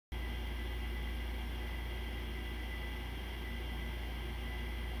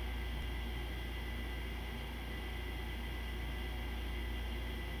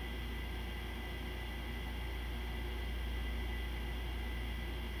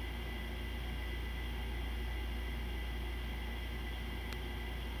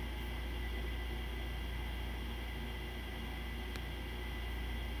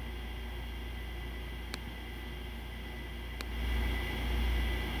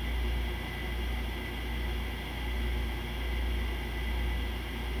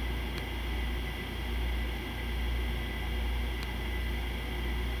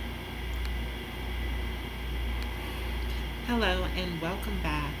Hello and welcome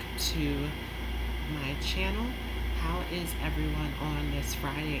back to my channel. How is everyone on this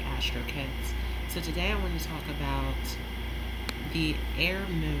Friday, Astro Kids? So today I want to talk about the air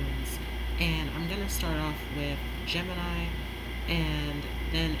moons, and I'm going to start off with Gemini, and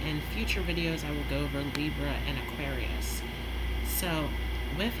then in future videos I will go over Libra and Aquarius. So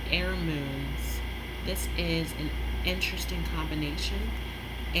with air moons, this is an interesting combination.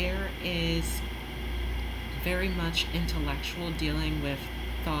 Air is very much intellectual, dealing with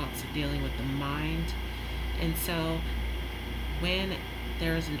thoughts, dealing with the mind. And so when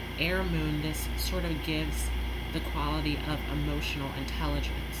there's an air moon, this sort of gives the quality of emotional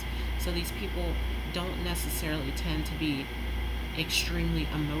intelligence. So these people don't necessarily tend to be extremely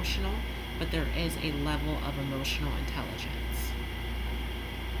emotional, but there is a level of emotional intelligence.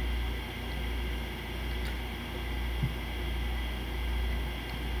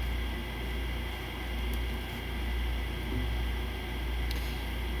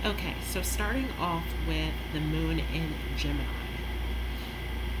 Okay, so starting off with the moon in Gemini.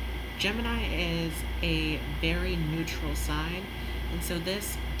 Gemini is a very neutral sign, and so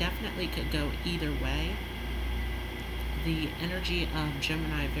this definitely could go either way. The energy of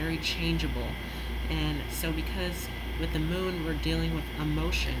Gemini very changeable, and so because with the moon we're dealing with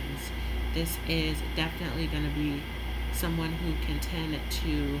emotions, this is definitely going to be someone who can tend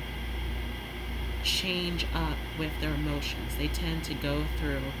to change up with their emotions. They tend to go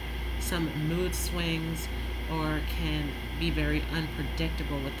through some mood swings or can be very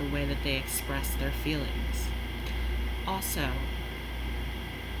unpredictable with the way that they express their feelings. Also,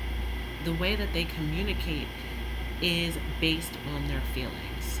 the way that they communicate is based on their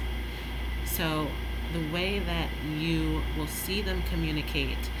feelings. So the way that you will see them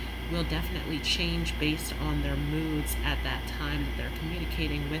communicate will definitely change based on their moods at that time that they're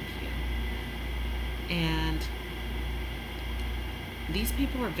communicating with you. And these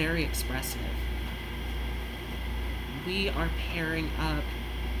people are very expressive. We are pairing up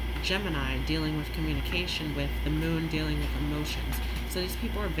Gemini dealing with communication with the moon dealing with emotions. So these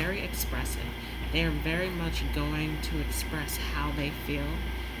people are very expressive. They are very much going to express how they feel.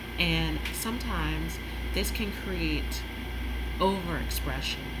 And sometimes this can create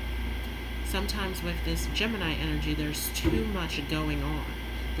overexpression. Sometimes with this Gemini energy, there's too much going on.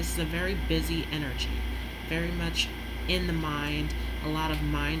 This is a very busy energy, very much in the mind, a lot of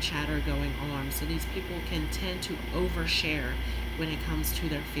mind chatter going on. So these people can tend to overshare when it comes to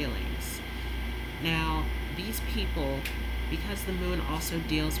their feelings. Now, these people, because the moon also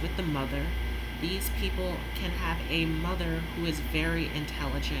deals with the mother, these people can have a mother who is very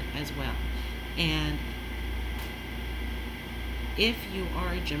intelligent as well. And if you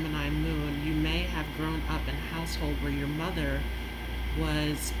are a Gemini moon, you may have grown up in a household where your mother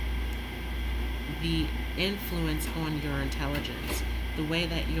was the influence on your intelligence. The way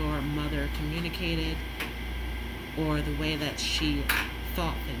that your mother communicated or the way that she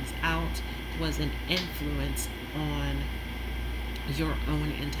thought things out was an influence on your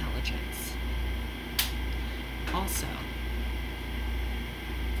own intelligence. Also,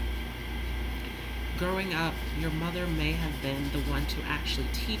 growing up, your mother may have been the one to actually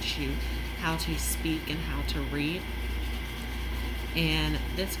teach you how to speak and how to read. And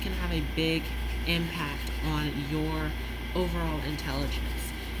this can have a big impact on your overall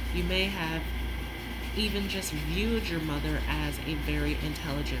intelligence. You may have even just viewed your mother as a very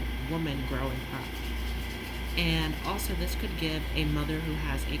intelligent woman growing up. And also this could give a mother who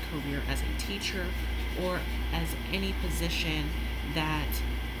has a career as a teacher or as any position that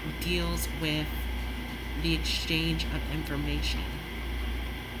deals with the exchange of information.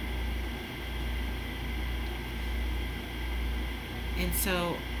 And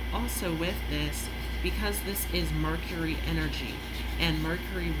so also with this, because this is Mercury energy and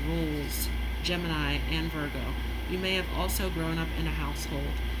Mercury rules Gemini and Virgo, you may have also grown up in a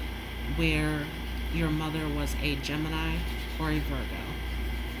household where your mother was a Gemini or a Virgo.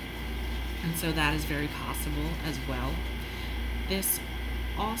 And so that is very possible as well. This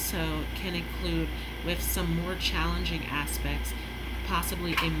also can include, with some more challenging aspects,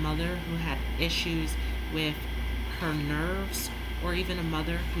 possibly a mother who had issues with her nerves, or even a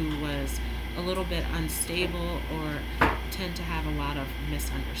mother who was a little bit unstable or tend to have a lot of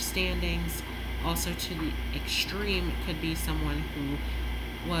misunderstandings. Also to the extreme could be someone who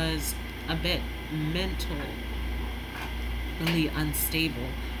was a bit mentally unstable,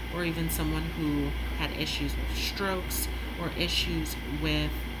 or even someone who had issues with strokes or issues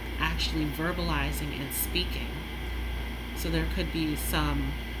with actually verbalizing and speaking. So there could be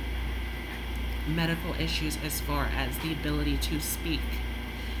some medical issues as far as the ability to speak.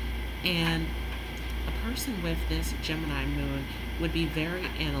 And a person with this Gemini moon would be very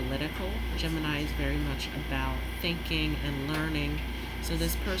analytical. Gemini is very much about thinking and learning. So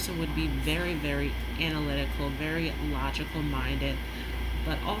this person would be very, very analytical, very logical minded.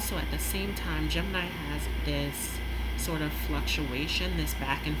 But also at the same time, Gemini has this sort of fluctuation, this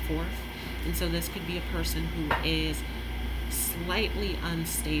back and forth. And so this could be a person who is slightly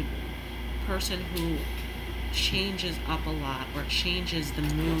unstable, a person who changes up a lot or changes the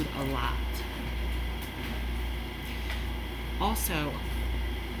mood a lot. Also,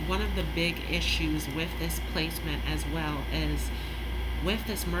 one of the big issues with this placement as well is with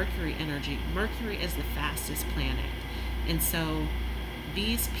this Mercury energy. Mercury is the fastest planet, and so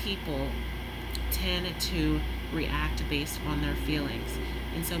these people tend to react based on their feelings.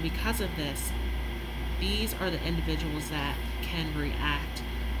 And so because of this, these are the individuals that can react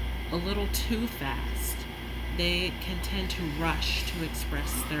a little too fast. They can tend to rush to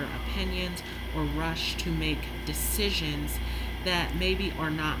express their opinions or rush to make decisions that maybe are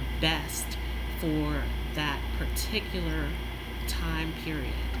not best for that particular time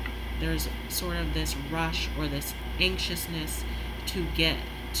period. There's sort of this rush or this anxiousness to get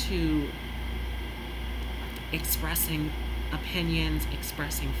to expressing opinions,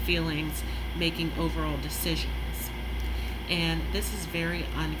 expressing feelings, making overall decisions. And this is very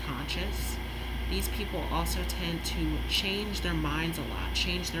unconscious. These people also tend to change their minds a lot,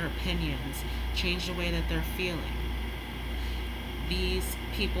 change their opinions, change the way that they're feeling. These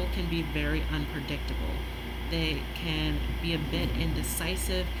people can be very unpredictable. They can be a bit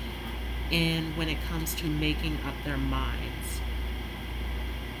indecisive when it comes to making up their minds.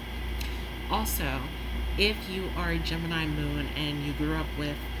 Also, if you are a Gemini moon and you grew up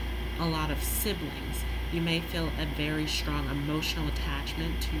with a lot of siblings, you may feel a very strong emotional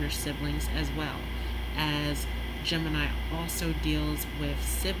attachment to your siblings as well, as Gemini also deals with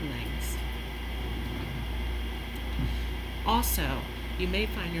siblings. Also, you may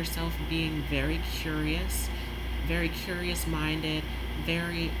find yourself being very curious-minded,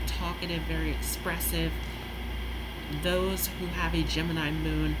 very talkative, very expressive. Those who have a Gemini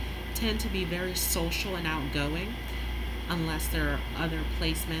moon tend to be very social and outgoing, unless there are other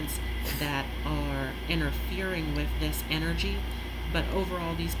placements that are interfering with this energy. But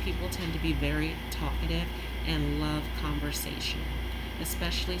overall, these people tend to be very talkative and love conversation,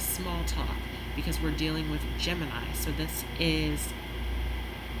 especially small talk, because we're dealing with Gemini. So this is,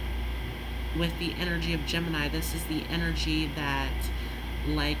 with the energy of Gemini, this is the energy that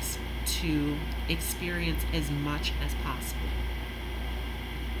likes to experience as much as possible.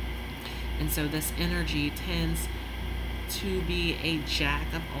 And so this energy tends to be a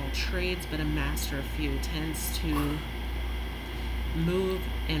jack of all trades, but a master of few. Tends to move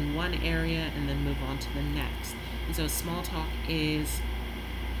in one area and then move on to the next. And so small talk is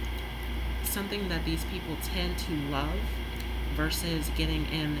something that these people tend to love versus getting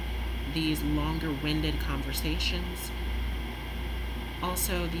in these longer-winded conversations.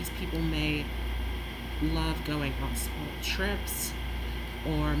 Also, these people may love going on small trips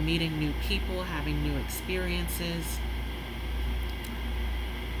or meeting new people, having new experiences.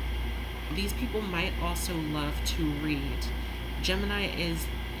 These people might also love to read. Gemini is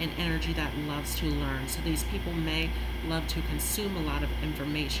an energy that loves to learn, so these people may love to consume a lot of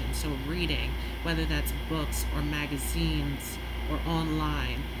information. So reading, whether that's books or magazines or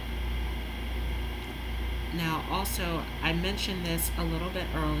online. Now also, I mentioned this a little bit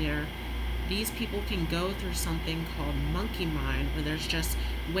earlier, these people can go through something called monkey mind, where there's just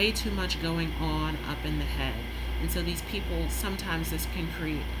way too much going on up in the head. And so these people, sometimes this can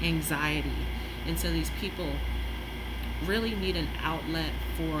create anxiety. And so these people really need an outlet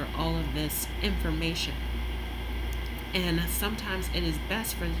for all of this information. And sometimes it is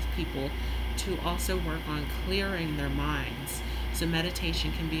best for these people to also work on clearing their minds. So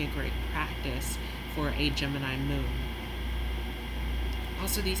meditation can be a great practice for a Gemini moon.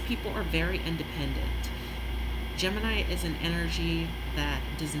 Also, these people are very independent. Gemini is an energy that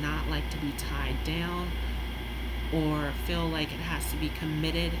does not like to be tied down or feel like it has to be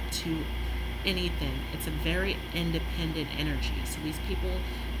committed to anything. It's a very independent energy. So these people,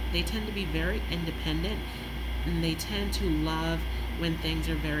 they tend to be very independent, and they tend to love when things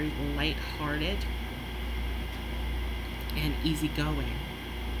are very light-hearted and easygoing.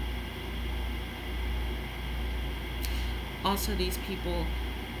 Also, these people,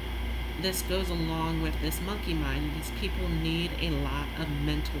 this goes along with this monkey mind. These people need a lot of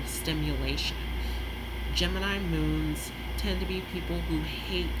mental stimulation. Gemini moons tend to be people who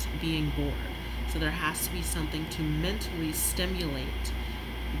hate being bored. So there has to be something to mentally stimulate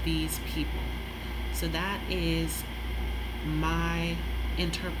these people. So that is my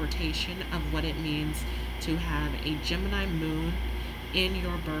interpretation of what it means to have a Gemini Moon in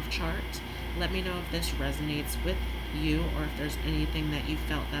your birth chart. Let me know if this resonates with you or if there's anything that you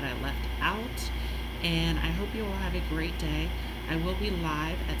felt that I left out. And I hope you all have a great day. I will be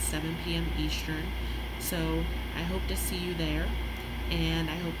live at 7 p.m. Eastern, so I hope to see you there. And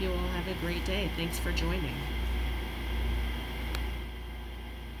I hope you all have a great day. Thanks for joining.